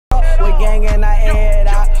gang and I air it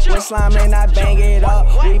out. With slime and I bang it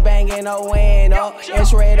up. We banging a window.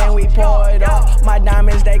 It's red and we pour it up. My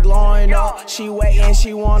diamonds, they glowing up. She waiting,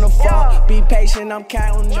 she wanna fuck. Be patient, I'm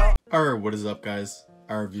counting up. Alright, what is up, guys?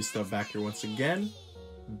 iReviewStuff back here once again.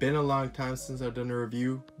 Been a long time since I've done a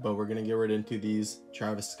review, but we're gonna get right into these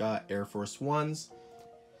Travis Scott Air Force Ones.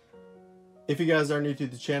 If you guys are new to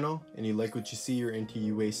the channel and you like what you see, you're into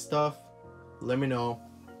UA stuff, let me know.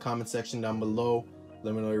 Comment section down below.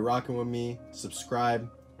 Let me know you're rocking with me. Subscribe.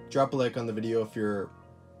 Drop a like on the video if you're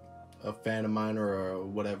a fan of mine or a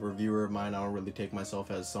whatever viewer of mine. I don't really take myself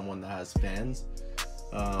as someone that has fans.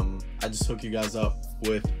 I just hook you guys up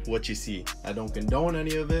with what you see. I don't condone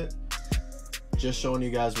any of it. Just showing you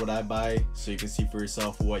guys what I buy so you can see for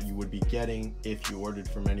yourself what you would be getting if you ordered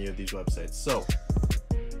from any of these websites. So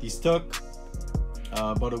these took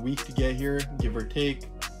about a week to get here, give or take.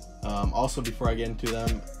 Also, before I get into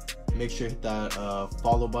them, make sure you hit that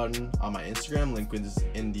follow button on my Instagram. Link is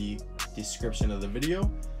in the description of the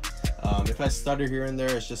video. If I stutter here and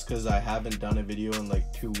there, it's just because I haven't done a video in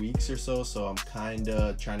like 2 weeks or so, so I'm kind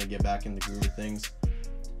of trying to get back in the groove of things.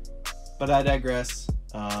 But I digress.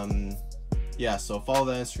 Yeah, so follow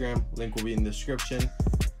the Instagram. Link will be in the description.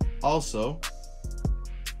 Also,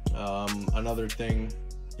 another thing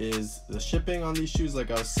is the shipping on these shoes,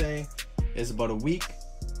 like I was saying, is about a week,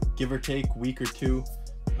 give or take, week or two.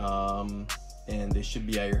 And they should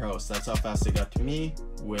be at your house. That's how fast they got to me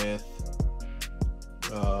with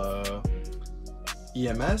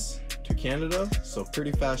EMS to Canada, so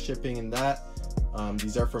pretty fast shipping in that.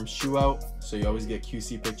 These are from ShoeOut, so you always get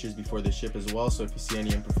QC pictures before they ship as well, so if you see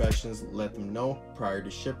any imperfections, let them know prior to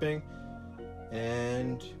shipping.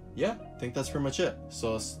 And yeah, I think that's pretty much it.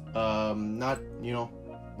 So not, you know,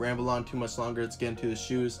 ramble on too much longer. Let's get into the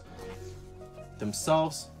shoes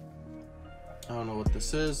themselves. I don't know what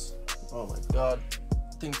this is. Oh my god,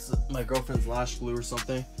 I think it's my girlfriend's lash glue or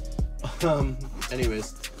something.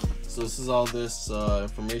 Anyways, so this is all this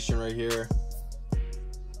information right here.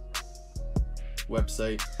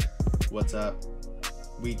 Website, WhatsApp,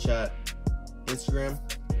 WeChat, Instagram,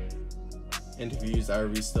 and if you use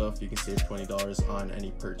iReviewStuff, you can save $20 on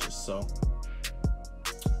any purchase. So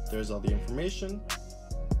there's all the information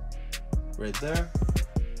right there.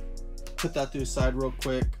 Put that to the side real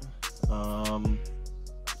quick.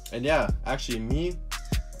 And yeah, actually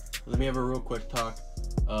let me have a real quick talk.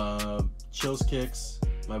 Chills Kicks,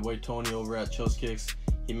 my boy Tony over at Chills Kicks,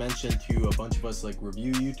 he mentioned to a bunch of us like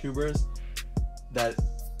review YouTubers that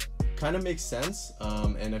kind of makes sense,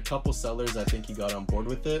 and a couple sellers I think he got on board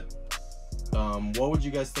with it. What would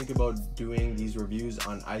you guys think about doing these reviews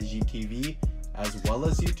on IGTV as well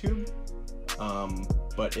as YouTube?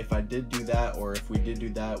 But if I did do that, or if we did do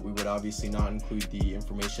that, we would obviously not include the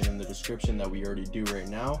information in the description that we already do right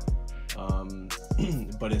now,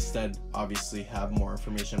 but instead obviously have more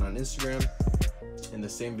information on Instagram in the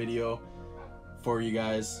same video for you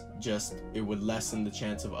guys. Just it would lessen the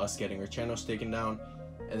chance of us getting our channels taken down,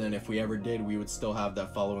 and then if we ever did, we would still have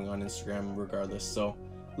that following on Instagram regardless. So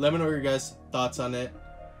let me know your guys' thoughts on it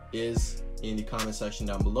is in the comment section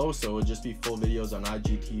down below. So it would just be full videos on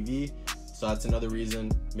IGTV. So that's another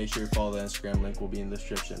reason. Make sure you follow the Instagram. Link will be in the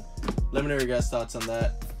description. Let me know your guys' thoughts on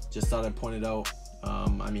that. Just thought I'd point it out.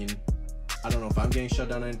 I mean, I don't know if I'm getting shut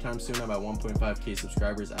down anytime soon. I'm at 1.5K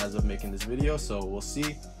subscribers as of making this video, so we'll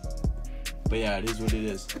see. But yeah, it is what it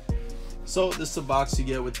is. So this is a box you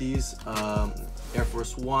get with these. Air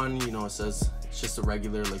Force One, you know, it says it's just a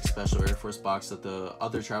regular like special Air Force box that the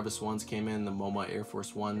other Travis ones came in, the MoMA Air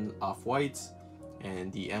Force One off-whites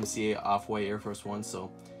and the MCA off-white Air Force One.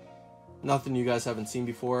 So nothing you guys haven't seen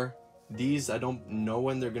before. These, I don't know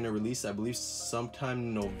when they're gonna release. I believe sometime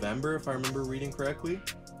in November, if I remember reading correctly.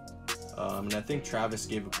 And I think Travis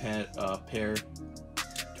gave a pair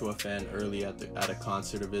to a fan early at a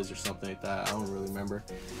concert of his or something like that. I don't really remember.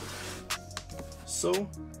 So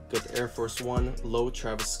got the Air Force One low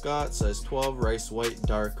Travis Scott, size 12, rice white,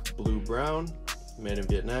 dark blue brown, made in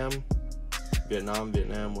Vietnam,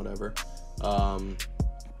 whatever.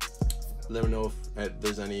 Let me know if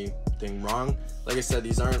there's anything wrong. Like I said,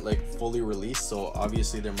 these aren't like fully released, so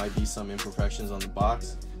obviously there might be some imperfections on the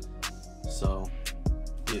box. So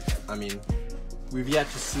I mean, we've yet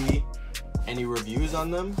to see any reviews on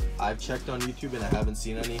them. I've checked on YouTube and I haven't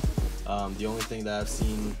seen any. The only thing that I've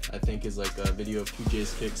seen, I think, is like a video of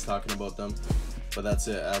 2J's Kicks talking about them, but that's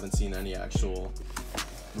it. I haven't seen any actual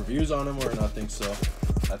reviews on them or nothing, so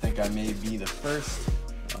I think I may be the first.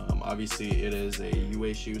 Obviously it is a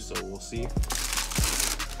UA shoe, so we'll see.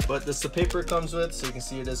 But this is the paper it comes with, so you can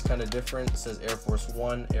see it is kind of different. It says Air Force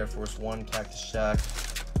One, Cactus Shack,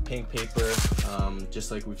 pink paper,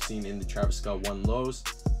 just like we've seen in the Travis Scott One lows.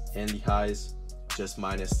 and the highs just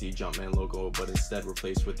minus the Jumpman logo, but instead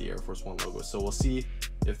replaced with the Air Force One logo. So we'll see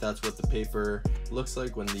if that's what the paper looks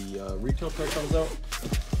like when the retail price comes out.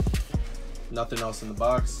 Nothing else in the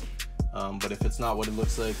box, but if it's not what it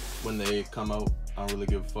looks like when they come out, I don't really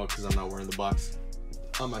give a fuck because I'm not wearing the box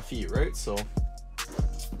on my feet, right? So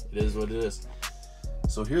it is what it is.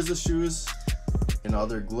 So here's the shoes in all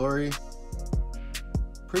their glory.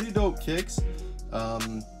 Pretty dope kicks.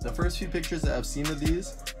 The first few pictures that I've seen of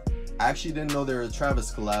these, I actually didn't know they were a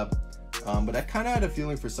Travis collab, but I kind of had a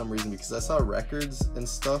feeling for some reason because I saw records and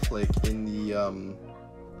stuff like in the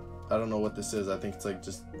I don't know what this is. I think it's like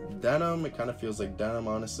just denim. It kind of feels like denim,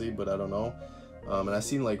 honestly, but I don't know. And I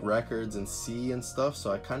seen like records and C and stuff,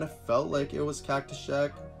 so I kind of felt like it was Cactus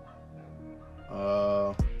Shack.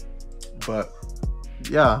 But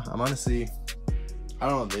yeah, I'm honestly, I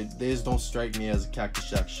don't know. They just don't strike me as a Cactus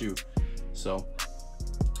Shack shoe. So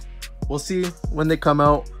we'll see when they come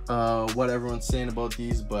out what everyone's saying about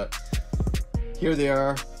these, but here they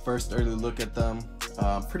are. First early look at them.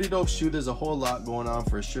 Pretty dope shoe. There's a whole lot going on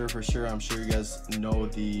for sure. I'm sure you guys know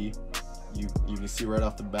the you can see right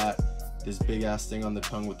off the bat this big ass thing on the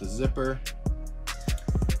tongue with the zipper,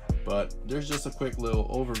 but there's just a quick little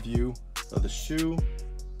overview of the shoe.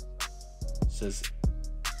 It says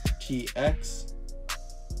TX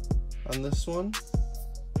on this one,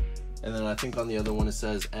 and then I think on the other one it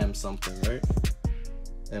says M something, right?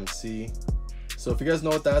 MC. So if you guys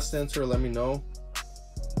know what that stands for, let me know.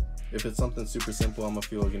 If it's something super simple, I'm gonna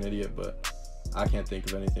feel like an idiot, but I can't think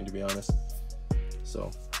of anything, to be honest.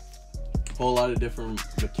 So a whole lot of different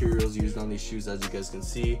materials used on these shoes, as you guys can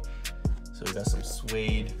see. So we got some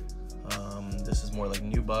suede. This is more like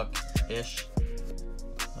nubuck-ish.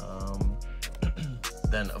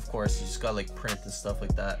 Then of course you just got like print and stuff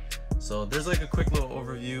like that. So there's like a quick little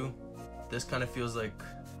overview. This kind of feels like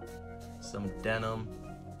some denim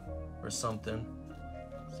or something.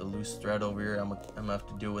 It's a loose thread over here. I'm gonna have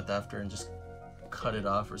to deal with after and just cut it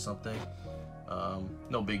off or something.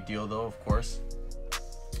 No big deal though, of course.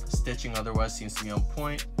 Stitching otherwise seems to be on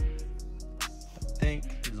point. I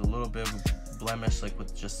think there's a little bit of a blemish like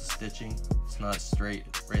with just the stitching. It's not straight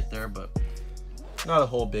right there, but not a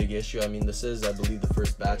whole big issue. I mean, this is, I believe, the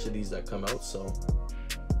first batch of these that come out, so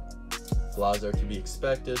flaws are to be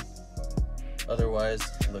expected. Otherwise,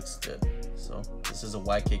 it looks good. So this is a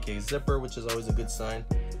YKK zipper, which is always a good sign.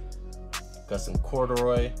 Got some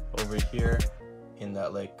corduroy over here in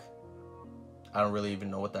that, like, I don't really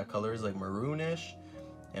even know what that color is, like maroonish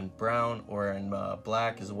and brown, or in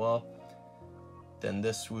black as well. Then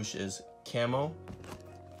this swoosh is camo.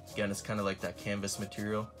 Again, it's kind of like that canvas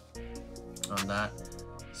material on that.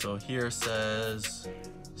 So here says,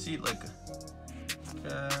 see, like,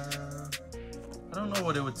 I don't know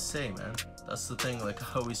what it would say, man. That's the thing, like,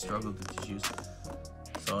 I always struggle with these shoes.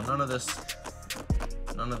 So none of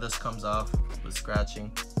this comes off with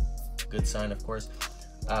scratching. Good sign, of course.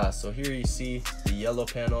 So here you see the yellow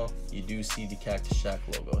panel. You do see the Cactus Shack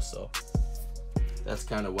logo, so that's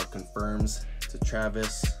kind of what confirms it's a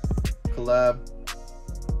Travis collab.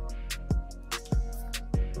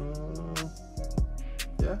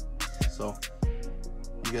 Yeah, so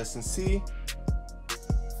you guys can see,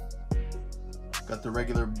 got the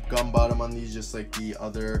regular gum bottom on these, just like the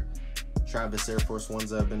other Travis Air Force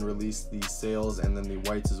Ones that have been released, the sales, and then the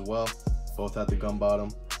whites as well. Both have the gum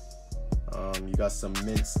bottom. You got some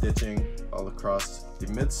mint stitching all across the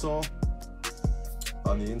midsole.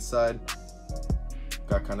 On the inside,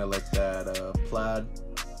 got kind of like that plaid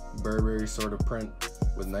Burberry sort of print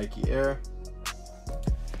with Nike Air.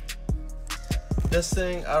 This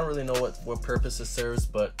thing, I don't really know what purpose it serves,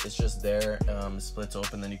 but it's just there. It splits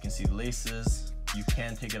open, then you can see the laces. You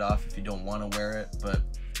can take it off if you don't want to wear it, but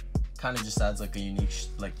kind of just adds like a unique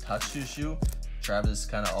like touch to your shoe. Travis is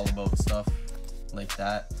kind of all about stuff like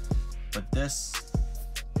that, but this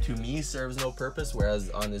to me serves no purpose, whereas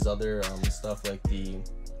on his other stuff like the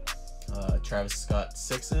Travis Scott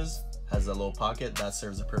 6s has a little pocket that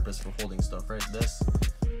serves a purpose for holding stuff, right? This,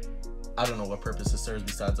 I don't know what purpose it serves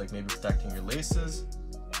besides like maybe protecting your laces,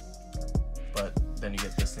 but then you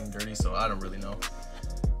get this thing dirty, so I don't really know.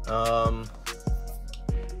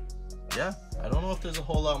 Yeah, I don't know if there's a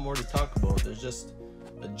whole lot more to talk about. There's just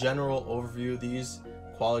a general overview of these.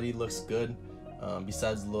 Quality looks good,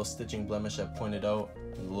 besides the little stitching blemish I pointed out,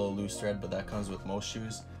 and the little loose thread, but that comes with most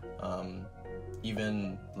shoes,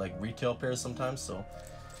 even like retail pairs sometimes. So,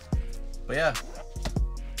 but yeah,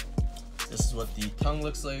 this is what the tongue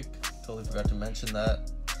looks like. Totally forgot to mention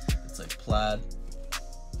that. It's like plaid.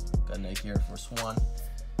 Got Nike Air Force One.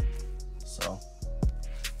 So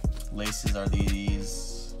laces are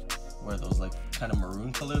these what are those, like kind of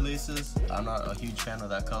maroon color laces. I'm not a huge fan of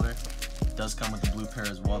that color. It does come with a blue pair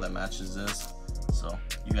as well that matches this, so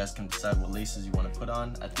you guys can decide what laces you want to put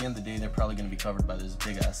on. At the end of the day, they're probably going to be covered by this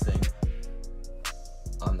big ass thing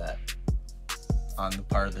on the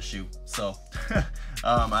part of the shoe. So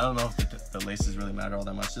I don't know if the laces really matter all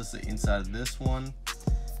that much. Just the inside of this one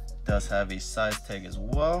does have a size tag as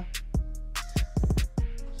well,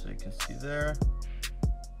 so you can see there.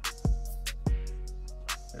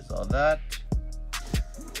 There's all that.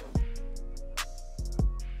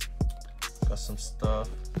 Got some stuff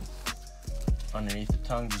underneath the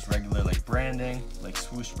tongue, just regular like branding, like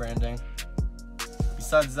swoosh branding.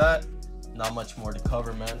 Besides that, not much more to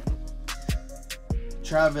cover, man.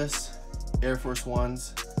 Travis Air Force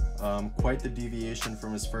Ones, quite the deviation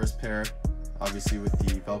from his first pair. Obviously with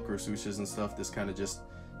the Velcro swooshes and stuff, this kind of just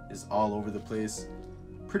is all over the place.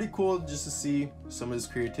 Pretty cool just to see some of his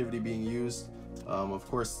creativity being used. Of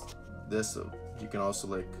course, this you can also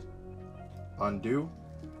like undo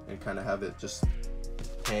and kind of have it just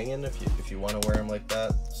hanging if you want to wear them like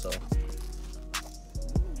that. So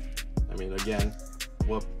I mean, again,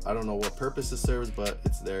 I don't know what purpose it serves, but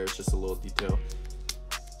it's there. It's just a little detail.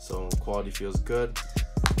 So quality feels good.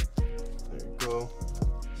 There you go.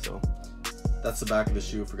 So that's the back of the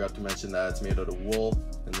shoe. Forgot to mention that it's made out of wool,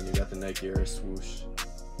 and then you got the Nike Air swoosh,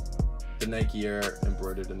 the Nike Air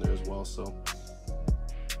embroidered in there as well. So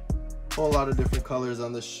a whole lot of different colors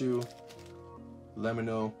on this shoe. Let me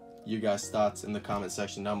know you guys' thoughts in the comment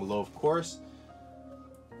section down below. Of course,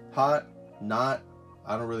 hot, not,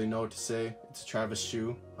 I don't really know what to say. It's a Travis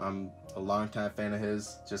shoe. I'm a longtime fan of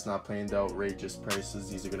his, just not paying the outrageous prices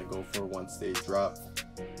these are gonna go for once they drop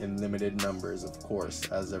in limited numbers, of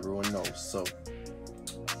course, as everyone knows. So,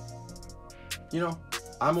 you know,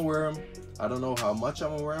 I'm gonna wear them. I don't know how much I'm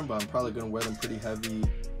gonna wear them, but I'm probably gonna wear them pretty heavy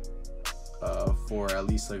for at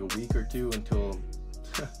least like a week or two until,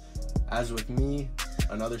 as with me,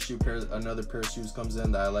 another pair of shoes comes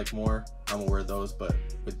in that I like more, I'm gonna wear those. But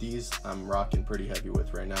with these, I'm rocking pretty heavy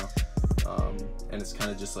with right now, and it's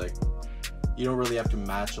kind of just like, you don't really have to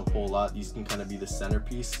match a whole lot. These can kind of be the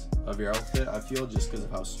centerpiece of your outfit, I feel, just because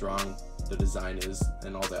of how strong the design is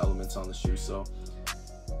and all the elements on the shoe. So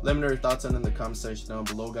let me know your thoughts on it in the comment section down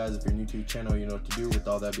below, guys. If you're new to the channel, you know what to do. With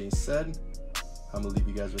all that being said, I'm gonna leave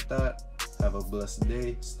you guys with that. Have a blessed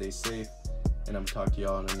day, stay safe, and I'm gonna talk to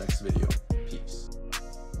y'all in the next video. Peace.